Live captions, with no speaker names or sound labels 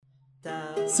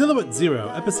Silhouette Zero,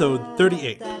 episode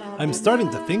 38. I'm starting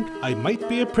to think I might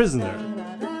be a prisoner.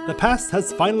 The past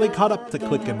has finally caught up to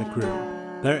Click and the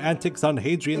crew. Their antics on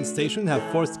Hadrian Station have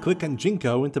forced Click and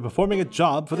Jinko into performing a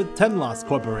job for the Tenloss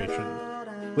Corporation.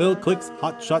 Will Click's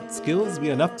hotshot skills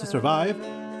be enough to survive?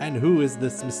 And who is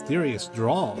this mysterious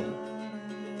Drawl?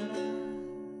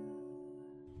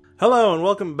 Hello and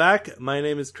welcome back. My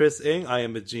name is Chris Ng. I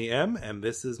am the GM, and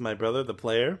this is my brother, the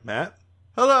player, Matt.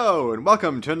 Hello, and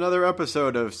welcome to another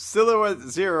episode of Silhouette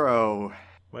Zero.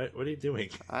 What are you doing?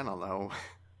 I don't know.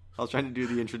 I was trying to do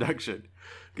the introduction.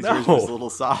 Because No. yours was a little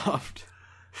soft.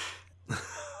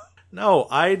 No,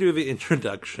 I do the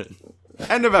introduction.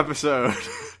 End of episode.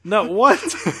 No, what?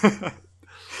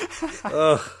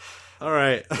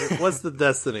 Alright, what's the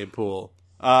Destiny pool?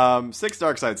 6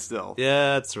 dark sides still.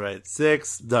 Yeah, that's right.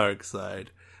 6 dark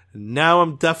side. Now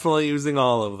I'm definitely using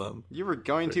all of them. You were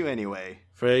going to anyway.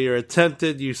 For your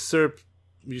attempted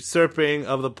usurping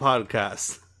of the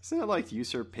podcast. Isn't it like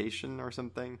usurpation or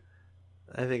something?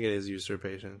 I think it is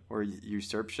usurpation. Or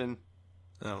usurpation?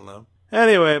 I don't know.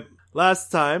 Anyway,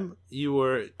 last time you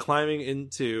were climbing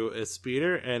into a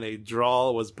speeder and a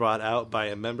Drawl was brought out by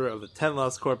a member of the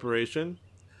Tenloss Corporation,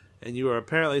 and you were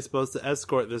apparently supposed to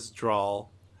escort this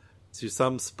Drawl to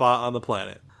some spot on the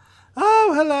planet.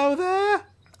 Oh, hello there!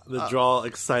 The Drawl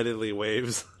excitedly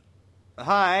waves.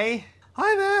 Hi.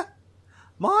 Hi there!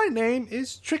 My name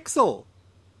is Trixel.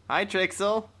 Hi,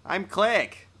 Trixel. I'm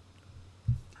Click.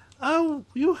 Oh,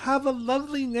 you have a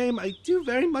lovely name. I do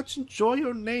very much enjoy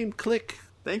your name, Click.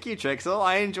 Thank you, Trixel.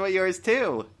 I enjoy yours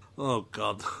too. Oh,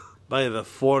 God. By the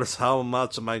Force, how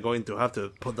much am I going to have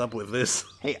to put up with this?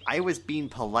 Hey, I was being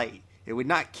polite. It would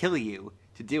not kill you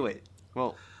to do it.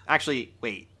 Well, actually,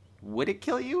 wait. Would it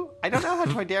kill you? I don't know how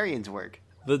Toydarians work.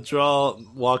 The Drawl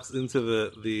walks into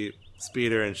the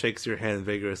speeder and shakes your hand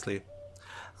vigorously.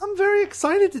 I'm very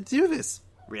excited to do this.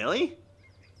 Really?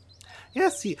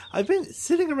 Yes, see, I've been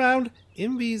sitting around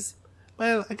in these,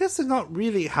 well, I guess they're not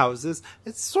really houses.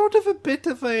 It's sort of a bit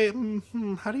of a,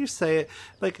 how do you say it?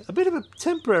 Like, a bit of a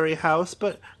temporary house,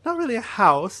 but not really a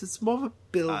house. It's more of a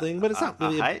building, but it's not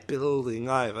really a building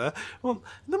either. Well,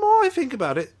 the more I think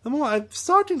about it, the more I'm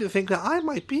starting to think that I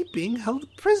might be being held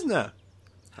prisoner.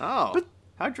 Oh, But-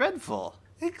 how dreadful.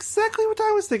 Exactly what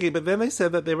I was thinking, but then they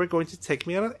said that they were going to take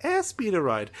me on an airspeeder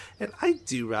ride, and I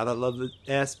do rather love the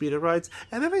airspeeder rides,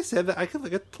 and then they said that I could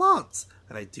look at plants,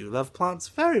 and I do love plants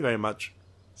very, very much.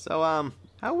 So,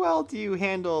 how well do you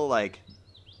handle, like,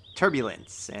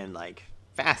 turbulence and, like,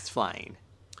 fast flying?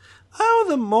 Oh,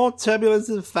 the more turbulence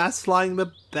and fast flying,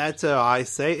 the better, I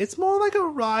say. It's more like a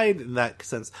ride in that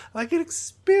sense, like an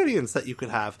experience that you could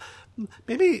have.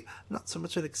 Maybe not so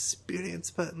much an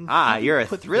experience, but... You're a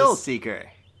thrill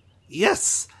seeker.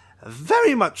 Yes,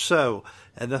 very much so.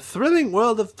 And the thrilling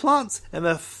world of plants and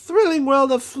the thrilling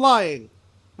world of flying.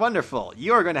 Wonderful.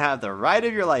 You're going to have the ride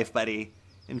of your life, buddy.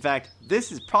 In fact, this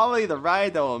is probably the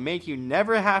ride that will make you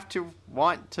never have to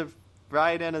want to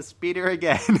ride in a speeder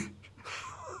again.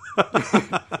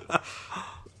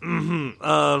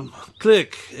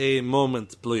 Click a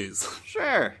moment, please.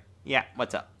 Sure. Yeah,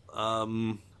 what's up?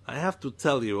 I have to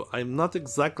tell you, I'm not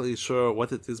exactly sure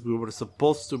what it is we were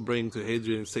supposed to bring to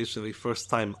Hadrian Station the first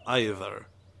time either.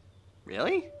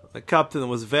 Really? The captain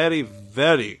was very,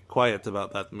 very quiet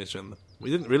about that mission. We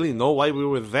didn't really know why we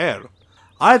were there.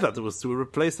 I thought it was to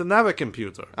replace the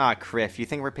Navicomputer. Criff, you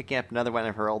think we're picking up another one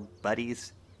of her old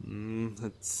buddies?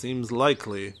 It seems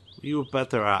likely. You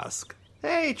better ask.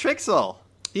 Hey, Trixel!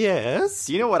 Yes?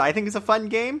 Do you know what I think is a fun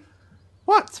game?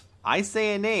 What? I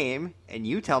say a name, and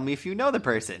you tell me if you know the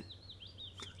person.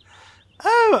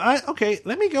 Oh, okay,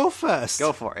 let me go first.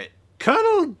 Go for it.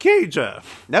 Colonel Gager.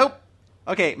 Nope.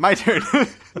 Okay, my turn.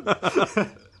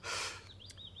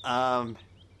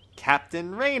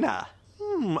 Captain Reyna.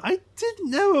 I did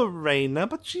know a Reyna,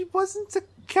 but she wasn't a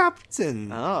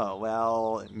captain. Oh,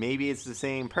 well, maybe it's the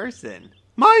same person.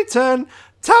 My turn.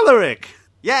 Talaric.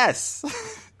 Yes!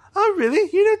 Oh, really?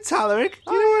 You know Talaric?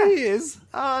 Do you know where he is?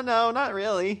 Oh, no, not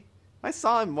really. I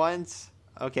saw him once.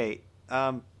 Okay,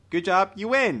 good job. You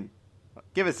win.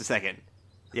 Give us a second.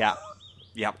 Yeah.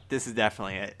 Yep, this is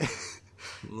definitely it.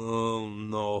 Oh,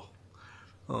 no.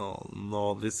 Oh,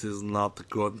 no, this is not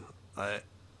good.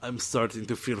 I'm starting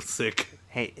to feel sick.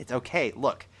 Hey, it's okay.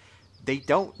 Look, they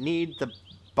don't need the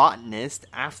botanist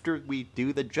after we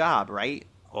do the job, right?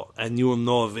 Oh, and you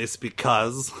know this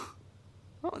because...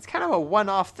 Well, it's kind of a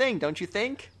one-off thing, don't you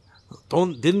think?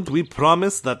 Didn't we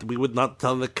promise that we would not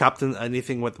tell the captain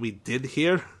anything what we did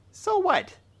here? So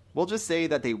what? We'll just say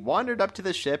that they wandered up to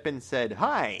the ship and said,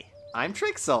 "Hi, I'm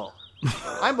Trixel.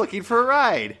 I'm looking for a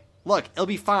ride." Look, it'll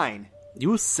be fine.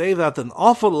 You say that an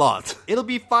awful lot. It'll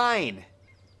be fine.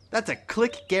 That's a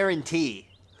click guarantee.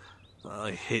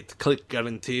 I hate click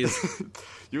guarantees.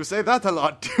 You say that a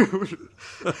lot, dude.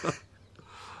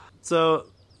 So,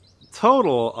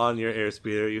 total on your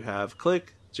airspeeder, you have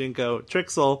Click, Jinko,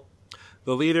 Trixel,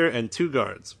 the leader, and 2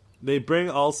 guards. They bring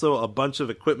also a bunch of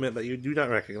equipment that you do not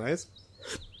recognize.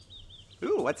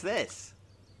 Ooh, what's this?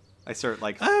 I start,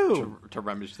 to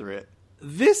rummage through it.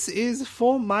 This is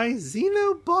for my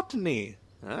xenobotany.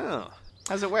 Oh.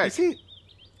 How's it work? You see,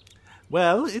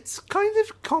 well, it's kind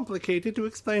of complicated to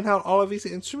explain how all of these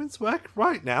instruments work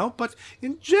right now, but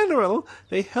in general,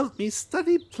 they help me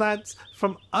study plants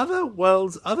from other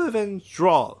worlds other than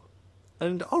Droll,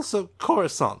 and also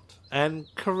Coruscant, and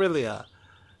Corellia,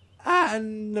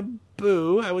 and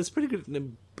Naboo. I was pretty good at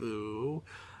Naboo.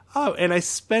 Oh, and I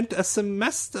spent a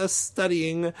semester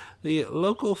studying the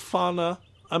local flora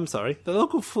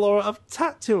of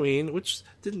Tatooine, which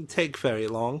didn't take very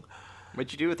long.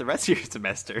 What'd you do with the rest of your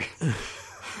semester?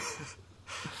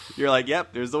 You're like,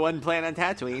 yep, there's the one plant on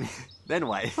Tatooine. Then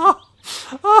what?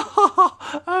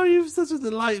 Oh, you have such a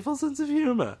delightful sense of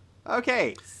humor.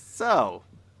 Okay, so,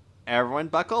 everyone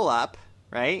buckle up,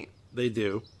 right? They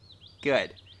do.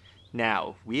 Good.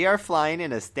 Now, we are flying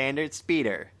in a standard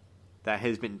speeder that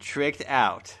has been tricked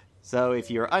out. So if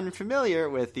you're unfamiliar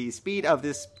with the speed of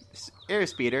this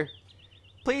airspeeder,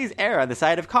 please err on the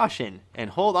side of caution and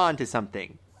hold on to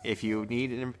something. If you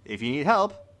need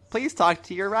help, please talk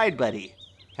to your ride buddy.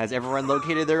 Has everyone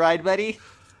located their ride buddy?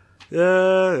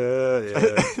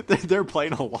 Yeah. They're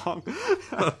playing along.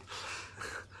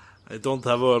 I don't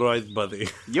have a ride buddy.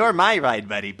 You're my ride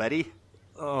buddy.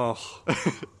 Oh.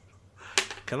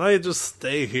 Can I just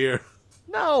stay here?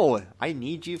 No, I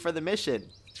need you for the mission.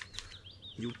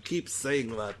 You keep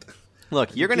saying that.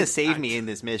 Look, you're going to save me in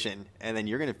this mission, and then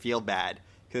you're going to feel bad.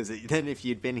 Because then if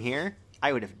you'd been here,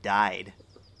 I would have died.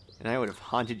 And I would have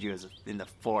haunted you in the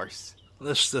Force.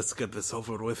 Let's get this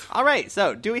over with. Alright,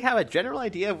 so do we have a general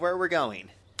idea of where we're going?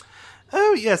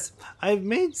 Oh, yes. I've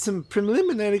made some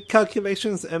preliminary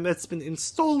calculations, and it's been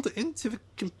installed into the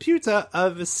computer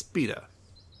of the speeder.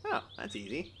 Oh, that's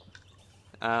easy.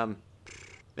 Mr.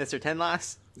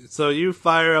 Tenlas? So you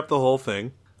fire up the whole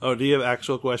thing. Oh, do you have an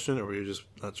actual question, or were you just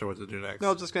not sure what to do next?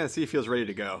 No, I'm just going to see if he feels ready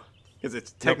to go. Because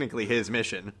it's technically his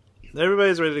mission.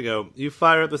 Everybody's ready to go. You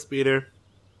fire up the speeder.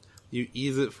 You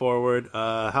ease it forward.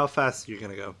 How fast are you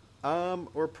going to go?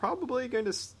 We're probably going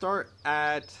to start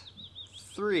at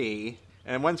 3.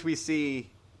 And once we see,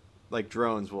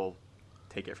 drones, we'll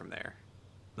take it from there.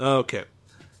 Okay.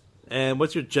 And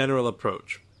what's your general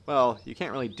approach? Well, you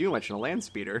can't really do much in a land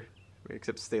speeder,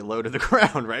 except stay low to the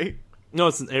ground, right? No,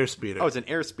 it's an air speeder. Oh, it's an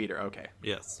air speeder. Okay.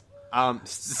 Yes.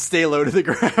 Stay low to the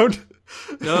ground.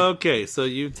 Okay, so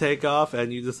you take off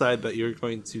and you decide that you're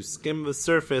going to skim the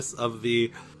surface of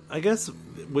the, I guess,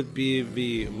 would be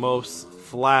the most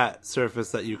flat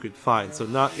surface that you could find. So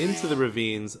not into the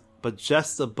ravines, but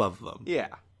just above them.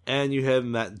 Yeah. And you head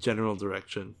in that general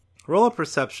direction. Roll a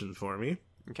perception for me.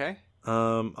 Okay.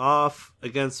 Off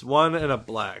against 1 and a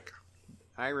black.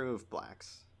 I remove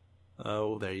blacks.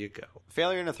 Oh, there you go.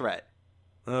 Failure and a threat.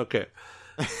 Okay.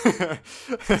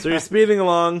 So you're speeding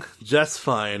along just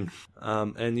fine.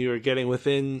 And you are getting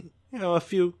within, a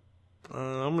few,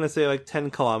 I'm going to say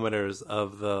 10 kilometers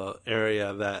of the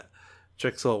area that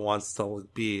Trixel wants to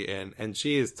be in. And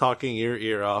she is talking your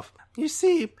ear off. You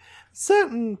see,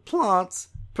 certain plants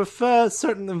prefer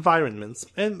certain environments,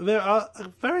 and there are a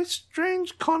very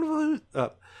strange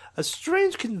a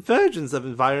strange convergence of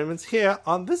environments here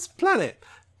on this planet.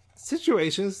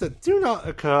 Situations that do not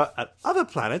occur at other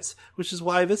planets, which is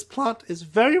why this plant is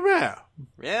very rare.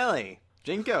 Really?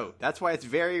 Jinko, that's why it's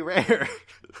very rare.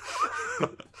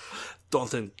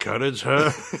 Don't encourage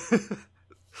her.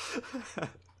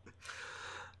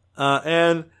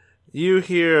 And you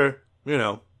hear,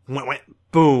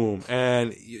 boom,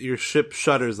 and your ship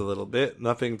shudders a little bit.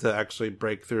 Nothing to actually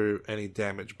break through any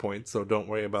damage points, so don't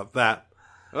worry about that.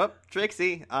 Oh,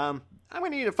 Trixie, I'm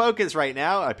going to need to focus right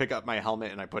now. I pick up my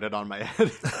helmet and I put it on my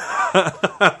head.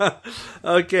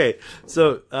 Okay,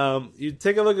 so you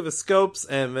take a look at the scopes,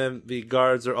 and then the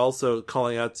guards are also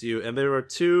calling out to you, and there are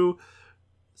 2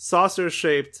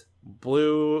 saucer-shaped,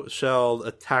 blue-shelled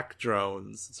attack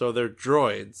drones. So they're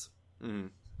droids.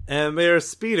 Mm. And they are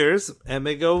speeders, and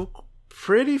they go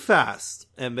pretty fast,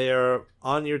 and they are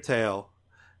on your tail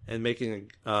and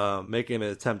making an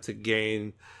attempt to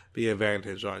gain the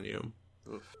advantage on you.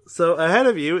 Oof. So ahead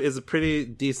of you is a pretty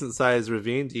decent-sized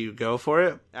ravine. Do you go for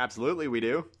it? Absolutely, we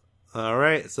do. All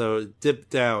right, so dip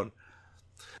down.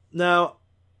 Now,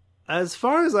 as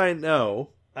far as I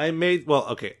know, I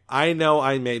know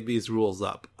I made these rules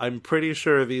up. I'm pretty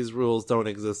sure these rules don't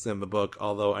exist in the book,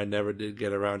 although I never did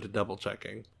get around to double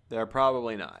checking. They're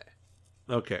probably not.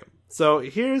 Okay, so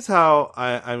here's how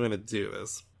I'm going to do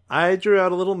this. I drew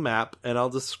out a little map, and I'll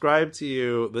describe to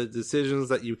you the decisions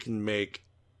that you can make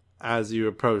as you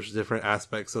approach different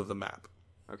aspects of the map.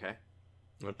 Okay.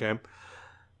 Okay?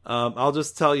 I'll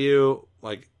just tell you,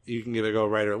 like, you can either go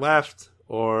right or left,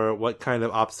 or what kind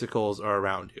of obstacles are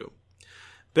around you.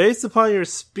 Based upon your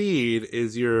speed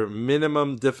is your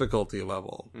minimum difficulty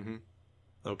level. Mm-hmm.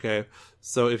 Okay?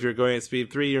 So if you're going at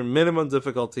speed 3, your minimum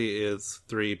difficulty is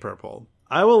 3 purple.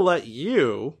 I will let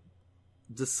you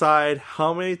decide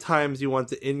how many times you want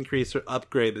to increase or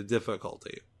upgrade the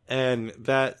difficulty. And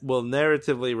that will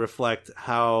narratively reflect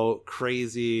how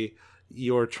crazy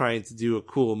you're trying to do a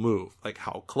cool move. Like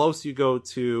how close you go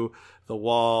to the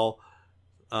wall,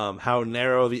 how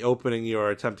narrow the opening you're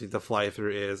attempting to fly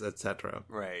through is, etc.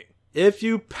 Right. If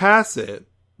you pass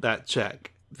that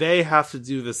check, they have to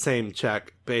do the same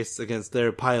check based against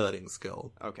their piloting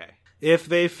skill. Okay. If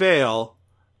they fail,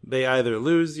 they either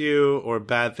lose you or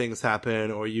bad things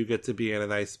happen or you get to be in a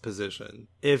nice position.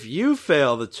 If you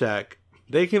fail the check,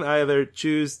 they can either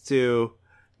choose to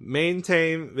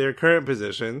maintain their current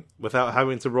position without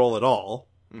having to roll at all,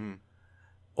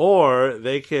 or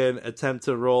they can attempt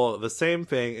to roll the same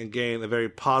thing and gain a very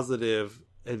positive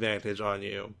advantage on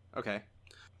you. Okay.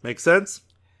 Make sense?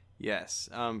 Yes.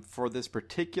 For this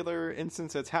particular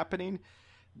instance that's happening,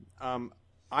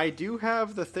 I do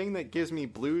have the thing that gives me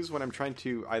blues when I'm trying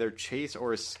to either chase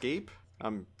or escape.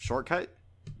 Shortcut.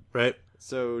 Right.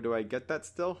 So do I get that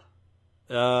still?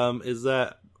 Is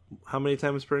that how many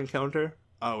times per encounter?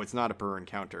 Oh, it's not a per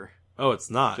encounter. Oh,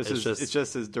 it's not. It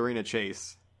just says during a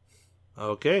chase.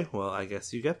 Okay, well, I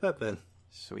guess you get that then.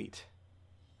 Sweet.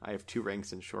 I have 2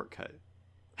 ranks in shortcut.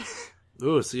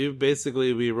 Ooh, so you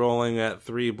basically be rolling at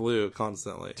 3 blue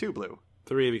constantly. 2 blue.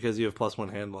 3 because you have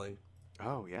 +1 handling.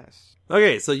 Oh, yes.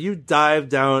 Okay, so you dive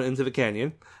down into the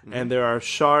canyon, and there are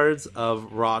shards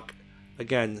of rock,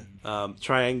 again,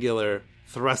 triangular,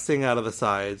 thrusting out of the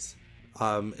sides,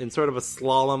 in sort of a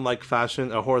slalom-like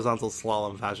fashion, a horizontal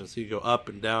slalom fashion. So you go up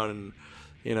and down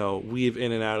and, weave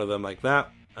in and out of them like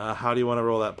that. How do you want to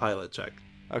roll that pilot check?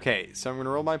 Okay, so I'm going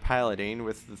to roll my piloting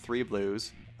with the 3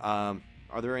 blues.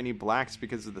 Are there any blacks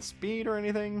because of the speed or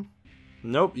anything?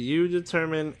 Nope, you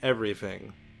determine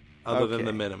everything other than the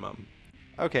Okay. minimum.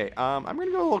 Okay, I'm going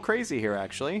to go a little crazy here,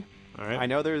 actually. All right. I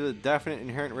know there's a definite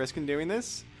inherent risk in doing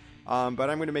this, but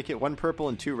I'm going to make it 1 purple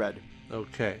and 2 red.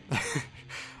 Okay.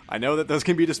 I know that those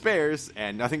can be despairs,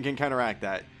 and nothing can counteract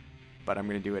that, but I'm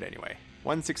going to do it anyway.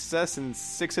 1 success and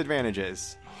 6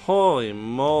 advantages. Holy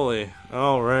moly.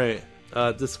 All right.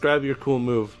 Describe your cool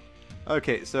move.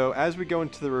 Okay, so as we go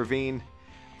into the ravine,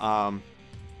 I'm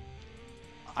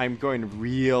going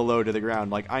real low to the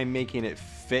ground. Like, I'm making it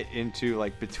fit into,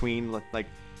 like, between, like,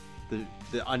 the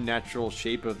unnatural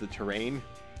shape of the terrain.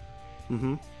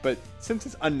 Mm-hmm. But since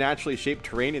it's unnaturally shaped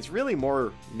terrain, it's really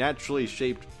more naturally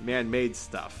shaped man-made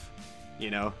stuff,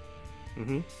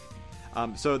 Mm-hmm.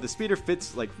 So the speeder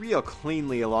fits, like, real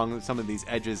cleanly along some of these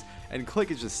edges, and Click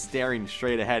is just staring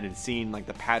straight ahead and seeing, like,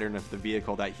 the pattern of the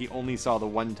vehicle that he only saw the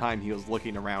one time he was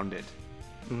looking around it.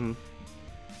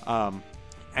 Mm-hmm.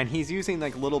 And he's using,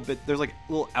 like, there's, like,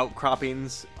 little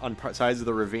outcroppings on sides of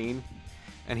the ravine,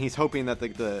 and he's hoping that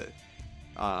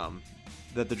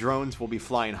that the drones will be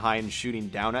flying high and shooting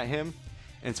down at him,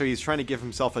 and so he's trying to give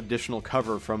himself additional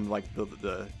cover from, like,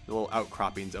 the little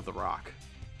outcroppings of the rock.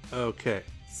 Okay.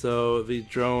 So the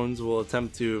drones will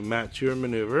attempt to match your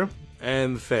maneuver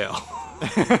and fail.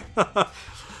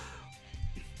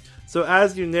 So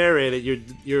as you narrate it,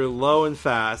 you're low and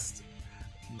fast.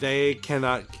 They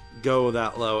cannot go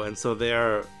that low, and so they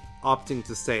are opting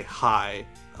to stay high.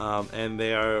 And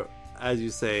they are, as you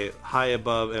say, high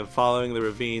above and following the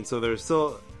ravine. So they're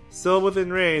still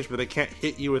within range, but they can't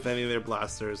hit you with any of their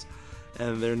blasters.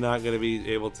 And they're not going to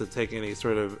be able to take any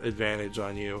sort of advantage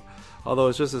on you. Although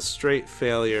it's just a straight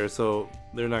failure, so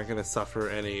they're not going to suffer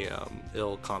any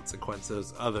ill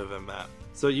consequences other than that.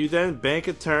 So you then bank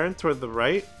a turn toward the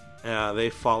right. They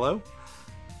follow.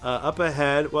 Up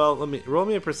ahead, well, roll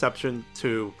me a perception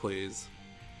 2, please.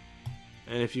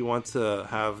 And if you want to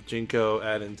have Jinko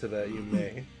add into that, you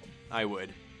may. I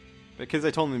would. Because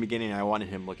I told him in the beginning I wanted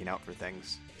him looking out for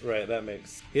things. Right, that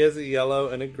makes... He has a yellow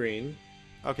and a green.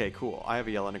 Okay, cool. I have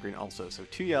a yellow and a green also. So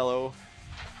 2 yellow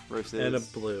versus... And a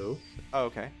blue. Oh,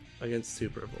 okay. Against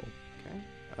 2 purple.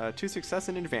 Okay. 2 success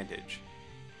and advantage.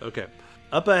 Okay.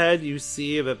 Up ahead, you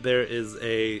see that there is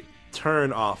a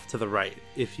turn off to the right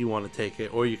if you want to take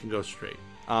it, or you can go straight.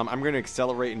 I'm going to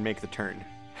accelerate and make the turn.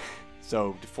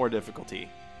 So 4 difficulty.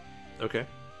 Okay.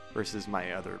 versus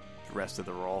my other rest of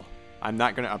the roll. I'm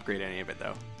not going to upgrade any of it,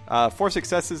 though. 4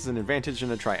 successes, an advantage,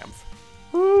 and a triumph.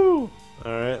 Woo!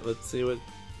 All right, let's see what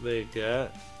they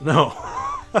get. No.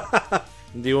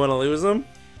 Do you want to lose them?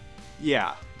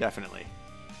 Yeah, definitely.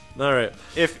 All right.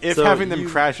 If So having them you-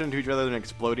 crash into each other and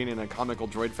exploding in a comical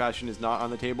droid fashion is not on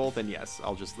the table, then yes,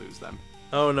 I'll just lose them.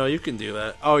 Oh, no, you can do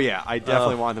that. Oh yeah, I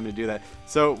definitely want them to do that.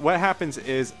 So what happens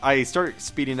is I start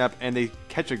speeding up, and they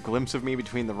catch a glimpse of me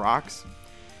between the rocks,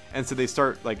 and so they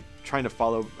start like trying to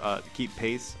follow, keep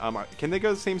pace. Can they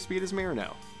go the same speed as me or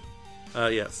no?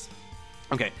 Yes.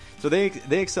 Okay, so they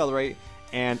accelerate,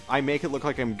 and I make it look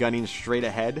like I'm gunning straight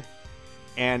ahead.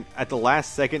 And at the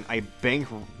last second, I bank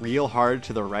real hard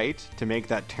to the right to make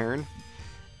that turn,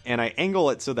 and I angle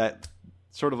it so that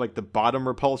sort of like the bottom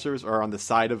repulsors are on the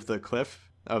side of the cliff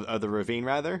of the ravine,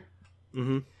 rather,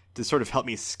 to sort of help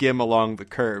me skim along the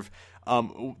curve.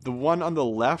 The one on the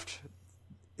left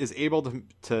is able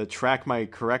to track my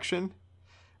correction.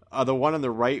 The one on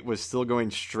the right was still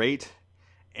going straight,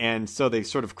 and so they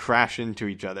sort of crash into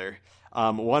each other.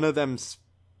 One of them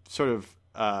sort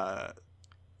of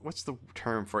what's the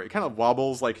term for it? It kind of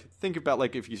wobbles. Like, think about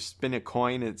like if you spin a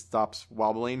coin and it stops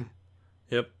wobbling.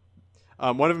 Yep.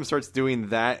 One of them starts doing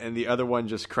that, and the other one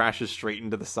just crashes straight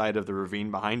into the side of the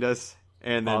ravine behind us.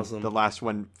 And then Awesome. the last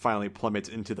one finally plummets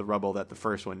into the rubble that the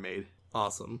first one made.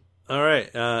 Awesome. All right.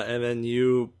 And then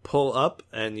you pull up,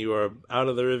 and you are out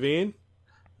of the ravine.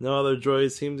 No other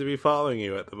droids seem to be following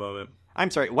you at the moment.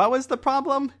 I'm sorry, what was the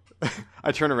problem?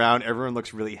 I turn around, everyone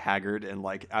looks really haggard and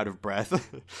like out of breath.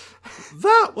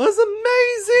 That was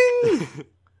amazing!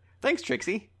 Thanks,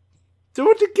 Trixie. Do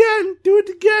it again! Do it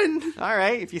again! All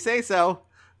right, if you say so.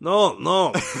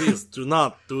 No, please do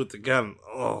not do it again.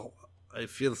 Oh, I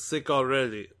feel sick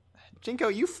already. Jinko,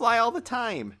 you fly all the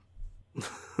time.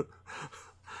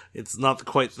 It's not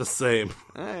quite the same.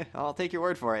 I'll take your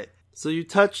word for it. So you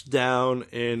touch down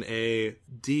in a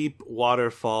deep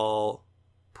waterfall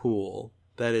pool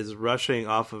that is rushing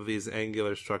off of these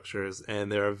angular structures,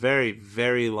 and there are very,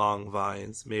 very long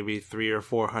vines, maybe 300 or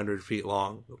 400 feet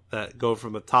long, that go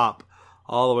from the top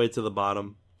all the way to the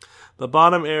bottom. The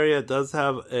bottom area does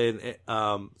have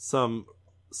some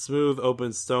smooth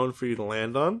open stone for you to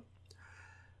land on,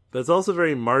 but it's also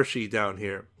very marshy down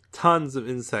here. Tons of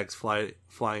insects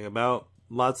flying about.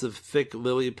 Lots of thick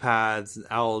lily pads and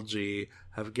algae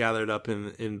have gathered up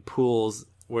in pools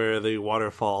where the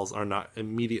waterfalls are not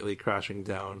immediately crashing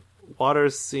down. Water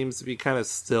seems to be kind of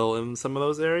still in some of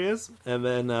those areas. And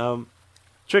then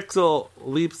Trixel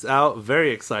leaps out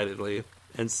very excitedly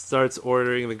and starts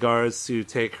ordering the guards to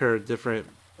take her different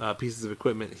pieces of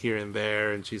equipment here and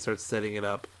there, and she starts setting it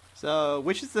up. So,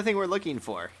 which is the thing we're looking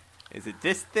for? Is it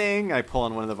this thing? I pull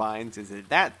on one of the vines. Is it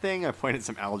that thing? I point at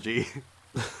some algae.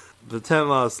 The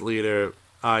Tenlos leader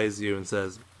eyes you and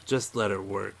says, "Just let her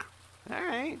work. All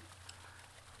right.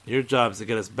 Your job's to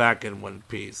get us back in one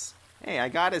piece." Hey, I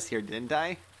got us here, didn't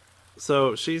I?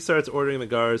 So she starts ordering the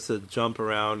guards to jump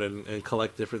around and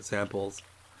collect different samples.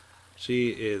 She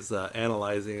is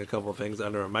analyzing a couple things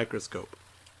under a microscope.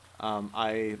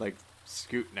 I like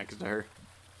scoot next to her.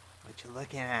 What you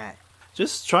looking at?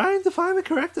 Just trying to find the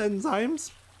correct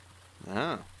enzymes.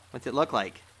 Oh, what's it look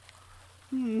like?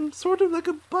 Sort of like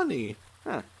a bunny.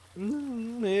 Huh.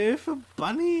 If a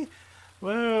bunny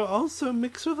were also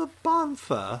mixed with a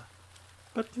bantha.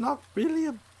 But not really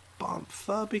a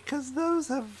bantha, because those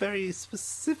have very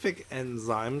specific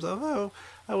enzymes, although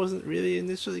I wasn't really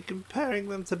initially comparing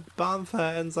them to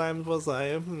bantha enzymes, was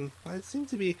I? I seem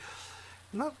to be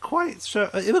not quite sure.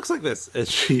 It looks like this, and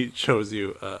she shows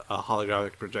you a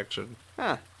holographic projection.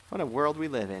 Huh. What a world we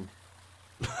live in.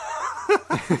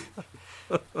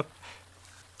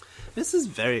 This is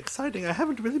very exciting. I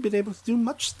haven't really been able to do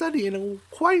much study in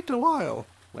quite a while.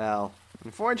 Well,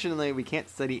 unfortunately, we can't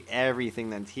study everything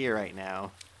that's here right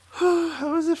now. I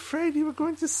was afraid you were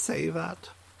going to say that.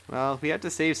 Well, we have to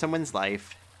save someone's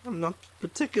life. I'm not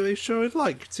particularly sure I'd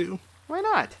like to. Why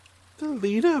not? The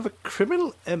leader of a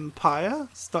criminal empire?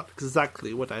 It's not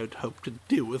exactly what I would hope to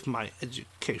do with my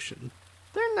education.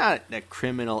 They're not a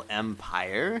criminal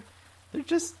empire. They're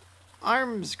just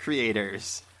arms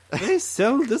creators. They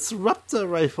sell disruptor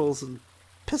rifles and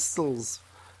pistols.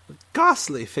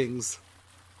 Ghastly things.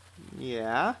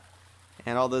 Yeah.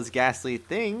 And all those ghastly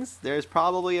things, there's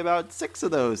probably about 6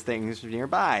 of those things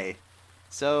nearby.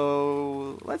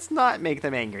 So, let's not make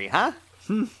them angry, huh?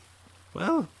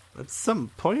 Well, at some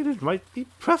point it might be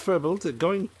preferable to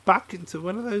going back into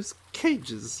one of those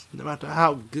cages, no matter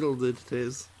how gilded it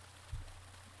is.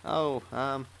 Oh,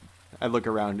 I look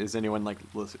around. Is anyone,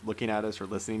 looking at us or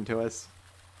listening to us?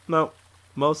 No,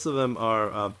 most of them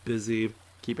are busy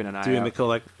Keeping an eye doing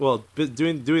out.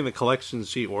 doing the collections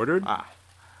she ordered. Ah,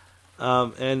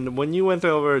 And when you went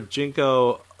over,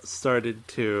 Jinko started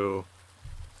to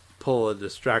pull a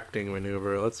distracting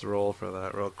maneuver. Let's roll for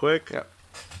that real quick. yep.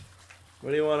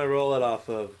 What do you want to roll it off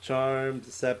of? Charm,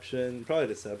 deception? Probably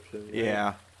deception. right?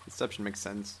 Yeah. Deception makes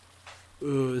sense.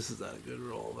 Ooh, this is not a good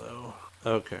roll, though.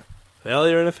 Okay.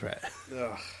 Failure and a threat.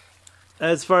 Ugh.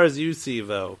 As far as you see,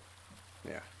 though,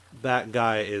 Yeah. that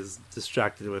guy is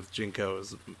distracted with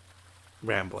Jinko's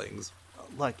ramblings.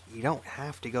 Look, you don't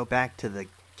have to go back to the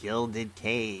gilded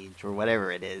cage or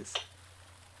whatever it is.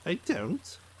 I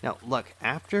don't. No, look,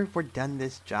 after we're done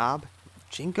this job,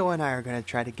 Jinko and I are going to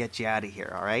try to get you out of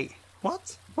here, alright?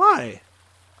 What? Why?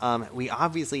 We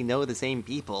obviously know the same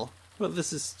people. Well,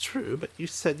 this is true, but you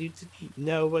said you didn't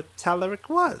know what Talaric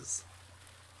was.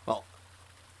 Well,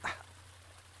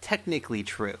 technically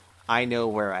true. I know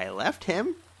where I left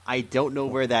him. I don't know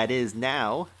where that is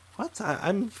now. What?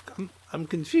 I'm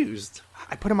confused.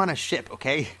 I put him on a ship,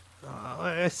 okay?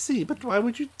 I see, but why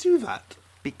would you do that?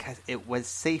 Because it was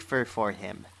safer for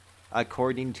him,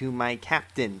 according to my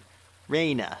captain,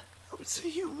 Reyna. So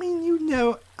you mean you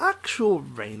know actual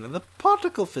Reyna, the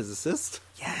particle physicist?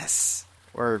 Yes.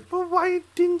 Or Well, why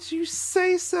didn't you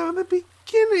say so in the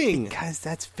beginning? because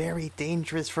that's very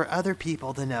dangerous for other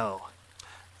people to know.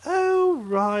 Oh,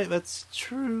 right, that's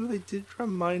true. They did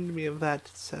remind me of that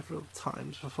several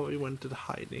times before we went into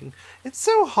hiding. It's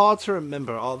so hard to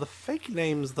remember all the fake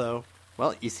names, though.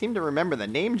 Well, you seem to remember the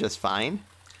name just fine.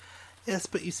 Yes,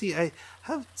 but you see, I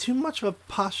have too much of a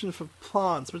passion for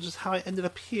plants, which is how I ended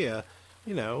up here.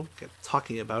 You know,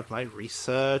 talking about my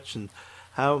research and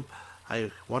how I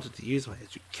wanted to use my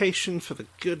education for the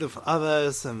good of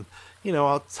others and, you know,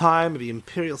 our time at the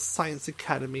Imperial Science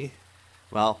Academy.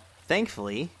 Well,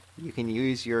 thankfully, you can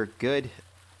use your good,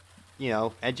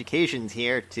 educations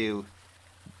here to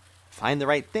find the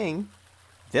right thing.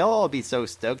 They'll all be so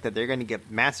stoked that they're going to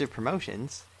get massive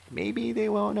promotions. Maybe they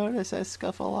won't notice us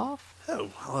scuffle off. Oh,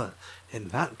 well, in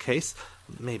that case,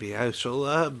 maybe I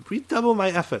shall redouble my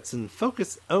efforts and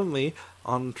focus only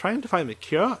on trying to find the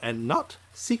cure and not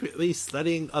secretly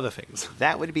studying other things.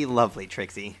 That would be lovely,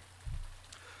 Trixie.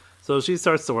 So she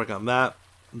starts to work on that.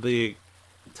 The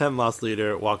 10 Lost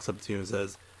leader walks up to you and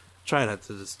says, "Try not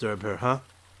to disturb her, huh?"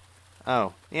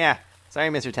 Oh, yeah. Sorry,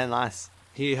 Mr. Tenloss.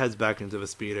 He heads back into the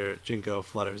speeder. Jinko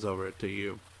flutters over to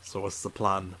you. "So what's the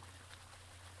plan?"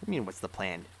 I mean, what's the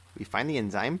plan? We find the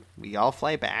enzyme, we all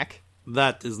fly back.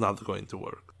 "That is not going to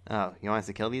work. Oh, you want us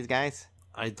to kill these guys?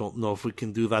 I don't know if we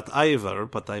can do that either,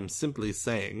 but I'm simply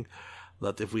saying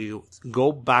that if we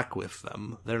go back with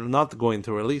them, they're not going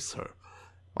to release her.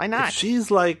 Why If not? she's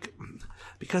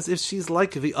because if she's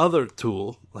like the other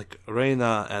tool, like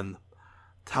Reyna and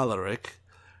Talaric,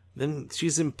 then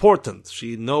she's important.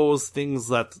 She knows things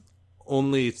that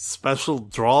only special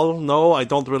Drawl know. I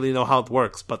don't really know how it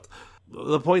works, but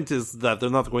the point is that they're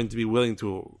not going to be willing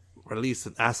to release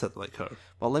an asset like her.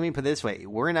 Well, let me put it this way.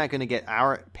 We're not going to get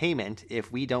our payment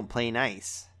if we don't play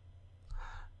nice.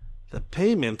 The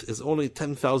payment is only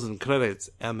 10,000 credits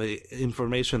and the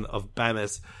information of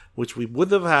Banis, which we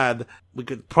would have had. We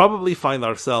could probably find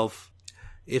ourselves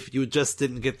if you just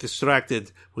didn't get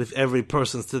distracted with every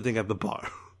person sitting at the bar.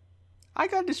 I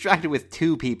got distracted with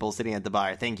 2 people sitting at the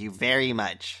bar. Thank you very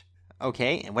much.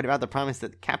 Okay, and what about the promise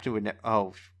that the captain would...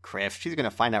 Oh, Criff, she's going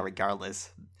to find out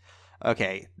regardless.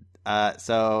 Okay,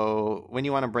 so when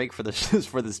you want to break for the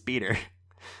for the speeder?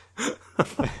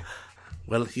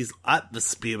 Well, he's at the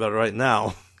speeder right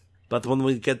now. But when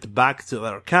we get back to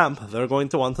their camp, they're going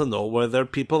to want to know where their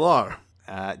people are.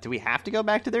 Do we have to go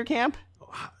back to their camp?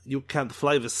 You can't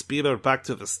fly the speeder back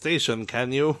to the station,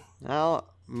 can you? Well,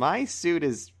 my suit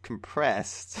is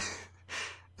compressed.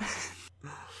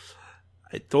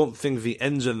 I don't think the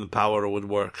engine power would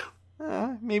work.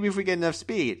 Maybe if we get enough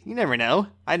speed. You never know.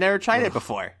 I never tried it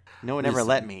before. No one ever Listen.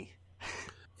 let me.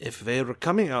 If they were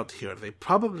coming out here, they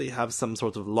probably have some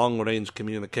sort of long-range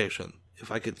communication.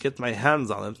 If I could get my hands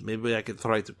on it, maybe I could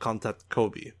try to contact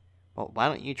Kobe. Well, why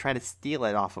don't you try to steal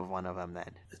it off of one of them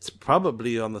then? It's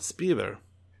probably on the speeder.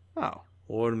 Oh.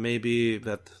 Or maybe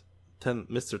that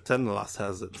Mr. Tenlas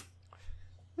has it.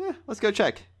 Let's go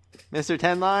check. Mr.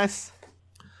 Tenloss?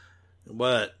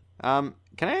 What? Can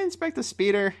I inspect the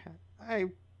speeder?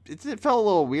 It felt a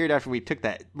little weird after we took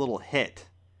that little hit.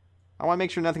 I want to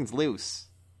make sure nothing's loose.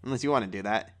 Unless you want to do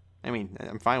that. I mean,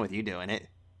 I'm fine with you doing it.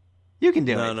 You can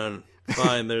do it. No.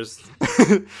 Fine, there's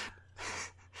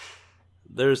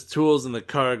tools in the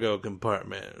cargo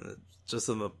compartment. Just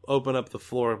open up the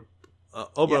floor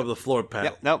up the floor panel.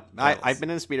 Yep, nope. I've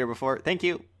been in a speeder before. Thank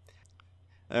you.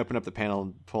 I open up the panel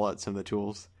and pull out some of the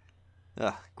tools.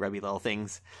 Ugh, grubby little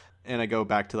things. And I go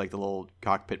back to, like, the little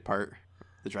cockpit part,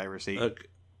 the driver's seat. Okay.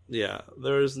 Yeah,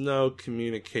 there's no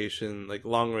communication, like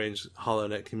long-range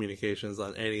HoloNet communications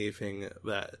on anything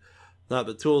that... Not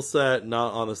the tool set,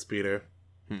 not on the speeder.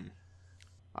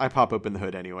 I pop open the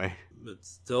hood anyway. It's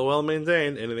still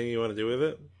well-maintained. Anything you want to do with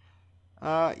it?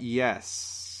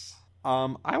 Yes.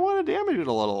 I want to damage it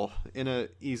a little in a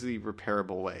easily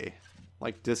repairable way.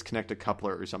 Like disconnect a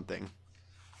coupler or something.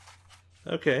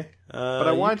 Okay. But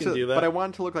I want to do that. But I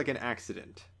want it to look like an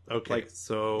accident. Okay, like,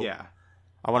 so... Yeah.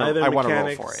 I want to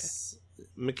roll for it.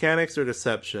 Mechanics or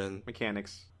deception.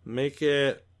 Mechanics. Make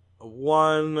it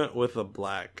 1 with a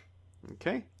black.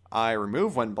 Okay. I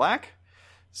remove 1 black.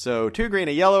 So 2 green,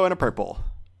 a yellow, and a purple.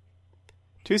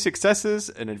 2 successes,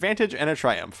 an advantage, and a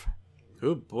triumph.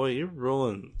 Oh boy, you're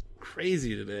rolling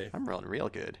crazy today. I'm rolling real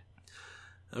good.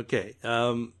 Okay.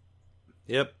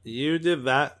 Yep, you did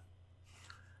that.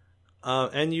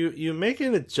 And you make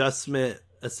an adjustment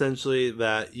essentially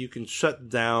that you can shut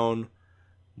down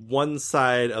one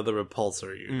side of the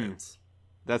repulsor units.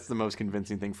 That's the most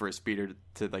convincing thing for a speeder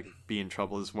to like be in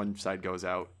trouble is one side goes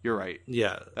out. You're right.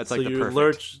 Yeah, that's so like the you perfect.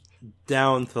 Lurch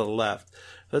down to the left.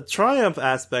 The triumph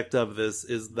aspect of this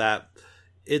is that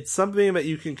it's something that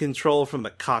you can control from the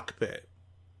cockpit.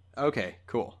 Okay,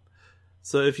 cool.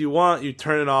 So if you want, you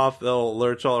turn it off, it'll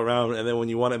lurch all around, and then when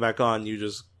you want it back on, you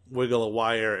just wiggle a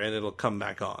wire and it'll come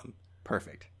back on.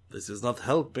 Perfect. This is not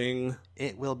helping.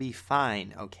 It will be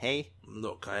fine, okay?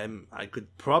 Look, I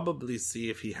could probably see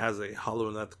if he has a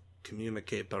HoloNet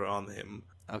communicator on him.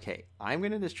 Okay, I'm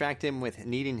going to distract him with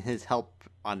needing his help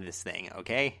on this thing,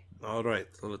 okay? Alright,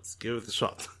 so let's give it a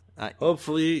shot.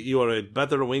 Hopefully you are a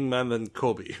better wingman than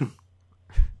Kobe.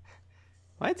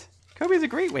 What? Kobe's a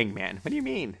great wingman. What do you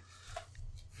mean?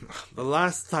 The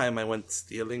last time I went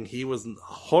stealing, he was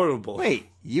horrible. Wait,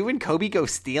 you and Kobe go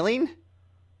stealing?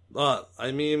 How How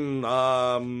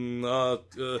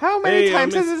many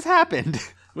times has this happened?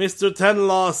 Mr.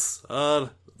 Tenloss,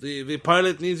 the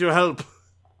pilot needs your help.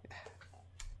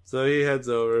 So he heads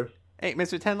over. Hey,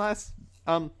 Mr. Tenloss,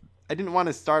 I didn't want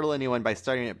to startle anyone by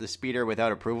starting up the speeder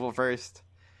without approval first.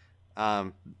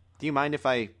 Do you mind if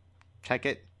I check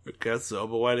it? I guess so,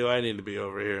 but why do I need to be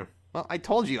over here? Well, I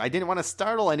told you, I didn't want to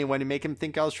startle anyone and make him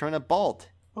think I was trying to bolt.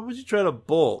 Why would you try to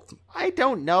bolt? I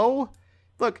don't know.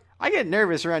 Look, I get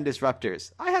nervous around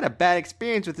disruptors. I had a bad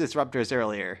experience with disruptors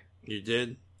earlier. You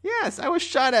did? Yes, I was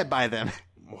shot at by them.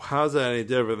 How's that any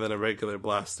different than a regular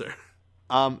blaster?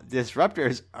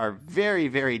 Disruptors are very,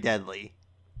 very deadly.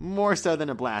 More so than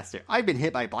a blaster. I've been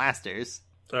hit by blasters.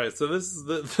 Alright, so this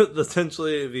is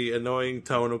essentially the annoying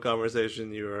tone of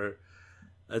conversation you are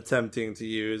attempting to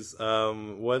use.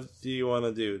 What do you want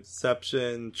to do?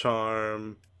 Deception,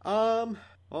 charm?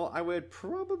 Well, I would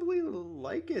probably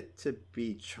like it to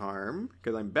be charm,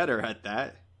 because I'm better at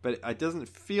that. But it doesn't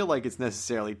feel like it's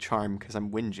necessarily charm, because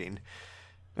I'm whinging.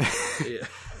 Yeah.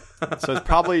 So it's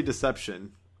probably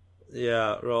deception.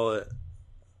 Yeah, roll it.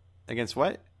 Against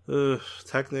what?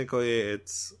 Technically,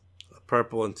 it's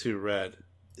purple and 2 red.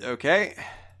 Okay.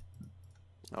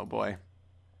 Oh, boy.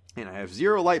 And I have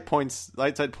 0 light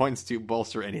side points to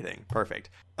bolster anything. Perfect.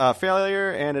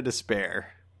 Failure and a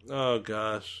despair. Oh,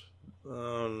 gosh.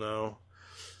 Oh, no.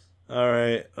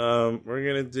 Alright, we're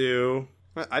gonna do...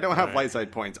 I don't have light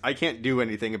side points. I can't do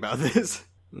anything about this.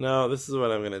 No, this is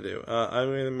what I'm gonna do. I'm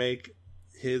gonna make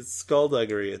his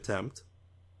skullduggery attempt.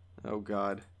 Oh,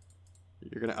 God.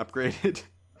 You're gonna upgrade it?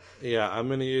 Yeah, I'm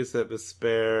gonna use that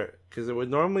despair, because it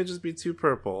would normally just be 2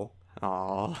 purple.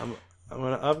 Aww. I'm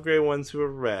gonna upgrade 1 to a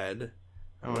red.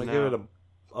 I'm gonna give it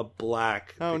a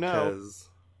black. Oh, because...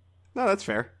 No, that's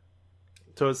fair.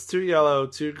 So it's 2 yellow,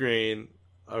 2 green,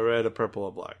 a red, a purple,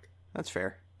 a black. That's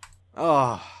fair.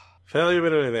 Oh. Failure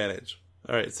with an advantage.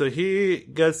 Alright, so he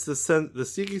gets the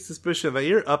sneaky suspicion that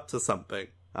you're up to something.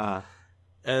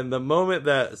 And the moment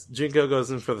that Jinko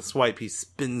goes in for the swipe, he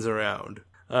spins around.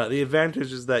 The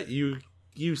advantage is that you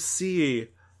see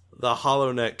the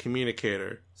HoloNet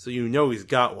communicator, so you know he's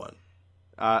got one.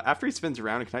 After he spins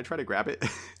around, can I try to grab it?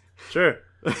 Sure.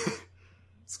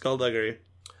 Skullduggery.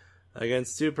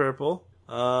 Against 2 purple.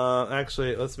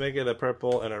 Actually, let's make it a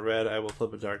purple and a red. I will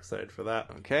flip a dark side for that.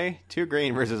 Okay, 2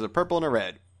 green versus a purple and a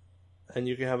red. And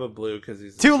you can have a blue because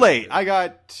he's... Too late! I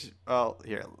got... Well,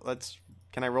 here,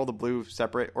 Can I roll the blue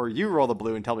separate? Or you roll the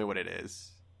blue and tell me what it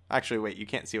is. Actually, wait, you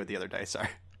can't see what the other dice are.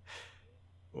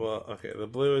 Well, okay, the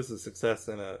blue is a success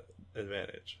and an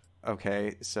advantage.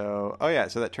 Okay, so... Oh yeah,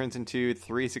 so that turns into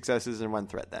 3 successes and 1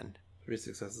 threat then. 3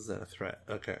 successes and a threat.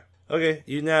 Okay. Okay,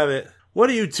 you nab it. What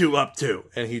are you 2 up to?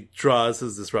 And he draws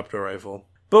his disruptor rifle.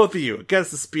 Both of you,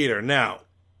 against the speeder, now.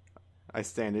 I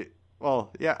stand it.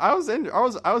 Well, yeah, I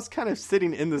was kind of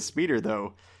sitting in the speeder,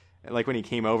 though. like when he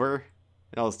came over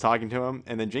and I was talking to him,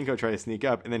 and then Jinko tried to sneak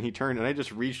up, and then he turned and I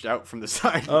just reached out from the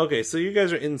side. Okay, so you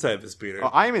guys are inside the speeder. Oh,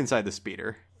 I'm inside the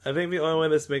speeder. I think the only way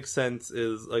this makes sense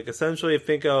is, like, essentially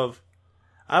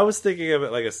I was thinking of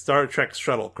it like a Star Trek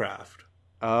shuttlecraft.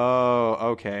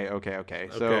 Oh, okay. So,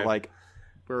 Okay. like,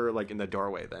 we're, like, in the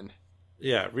doorway then.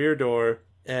 Yeah, rear door.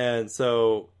 And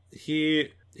so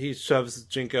he shoves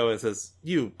Jinko and says,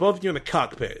 both of you in the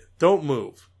cockpit. Don't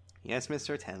move. Yes,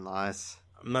 Mr. Tenloss.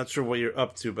 I'm not sure what you're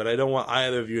up to, but I don't want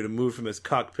either of you to move from this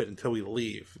cockpit until we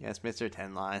leave. Yes, Mr.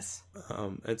 Tenloss.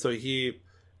 And so he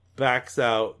backs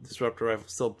out, disruptor rifle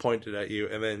still pointed at you,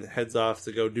 and then heads off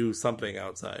to go do something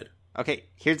outside. Okay,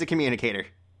 here's the communicator.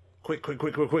 Quick.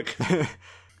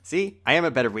 See? I am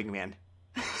a better wingman.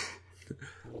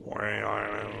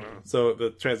 So the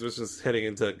transmission's heading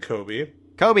into Kobe.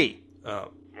 Kobe!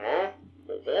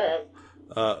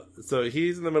 So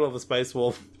he's in the middle of the Spice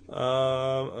Wolf.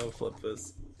 I'll flip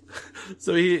this.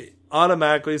 So he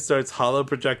automatically starts hollow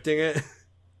projecting it.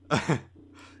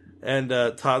 And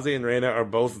Tazi and Reina are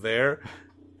both there.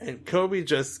 And Kobe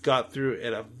just got through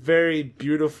in a very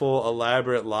beautiful,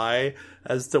 elaborate lie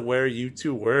as to where you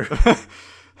two were.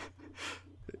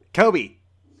 Kobe,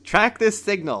 track this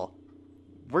signal.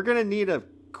 We're gonna need a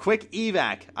quick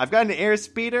evac. I've got an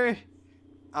airspeeder.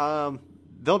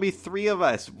 There'll be 3 of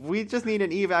us. We just need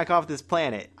an evac off this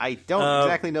planet. I don't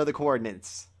exactly know the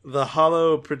coordinates. The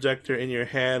hollow projector in your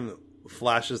hand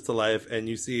flashes to life, and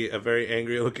you see a very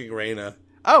angry-looking Reina.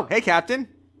 Oh, hey, Captain.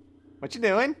 What you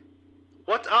doing?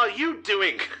 What are you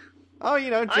doing? Oh,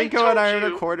 Jinko and I are in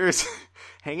our quarters,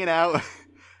 hanging out,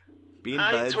 being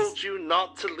buds. I told you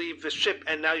not to leave the ship,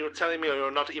 and now you're telling me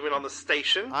you're not even on the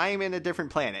station? I'm in a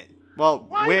different planet. Well,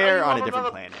 Why we're are you on a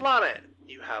different planet.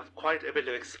 You have quite a bit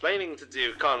of explaining to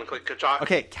do, Kachak.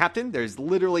 Okay, Captain, there's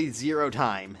literally 0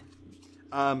 time.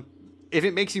 If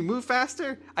it makes you move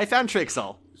faster, I found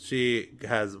Trixel. She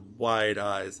has wide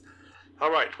eyes.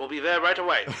 All right, we'll be there right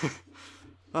away.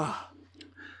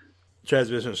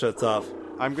 Transmission shuts off.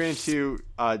 I'm going to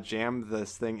jam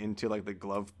this thing into like the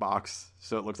glove box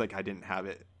so it looks like I didn't have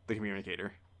it, the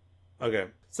communicator. Okay,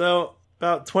 so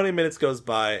about 20 minutes goes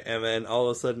by, and then all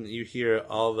of a sudden you hear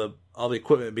all the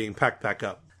equipment being packed back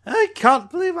up. I can't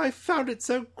believe I found it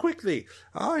so quickly.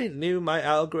 I knew my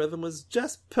algorithm was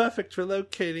just perfect for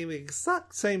locating the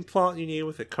exact same plant you knew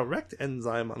with the correct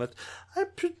enzyme on it.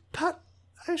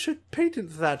 I should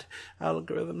patent that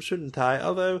algorithm, shouldn't I?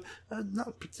 Although I'm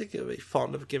not particularly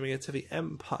fond of giving it to the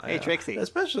Empire. Hey, Trixie.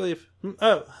 Especially if...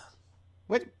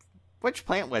 Which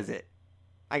plant was it?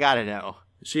 I gotta know.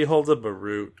 She holds up a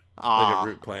root. Like a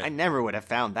root plant. I never would have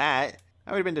found that.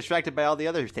 I would have been distracted by all the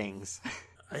other things.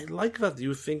 I like that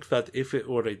you think that if it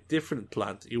were a different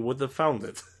plant, you would have found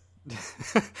it.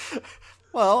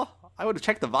 Well, I would have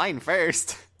checked the vine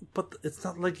first. But it's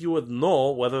not like you would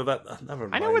know whether that... never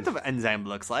mind. I know what the enzyme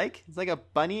looks like. It's like a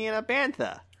bunny and a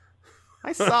bantha.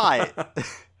 I saw it.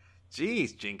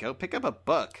 Jeez, Jinko, pick up a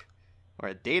book. Or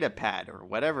a data pad, or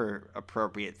whatever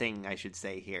appropriate thing I should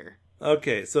say here.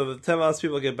 Okay, so the Telos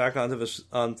people get back onto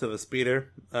the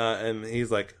speeder, and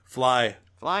he's like, fly.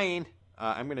 Flying.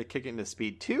 I'm going to kick it into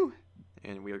speed 2,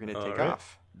 and we are going to take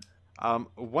off.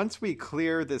 Once we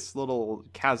clear this little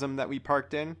chasm that we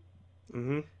parked in,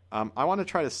 I want to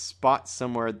try to spot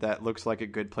somewhere that looks like a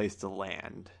good place to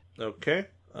land. Okay.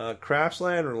 Crash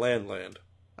land or land?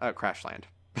 Crash land.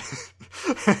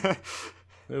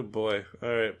 Oh boy.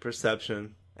 Alright,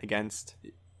 perception. Against?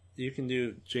 You can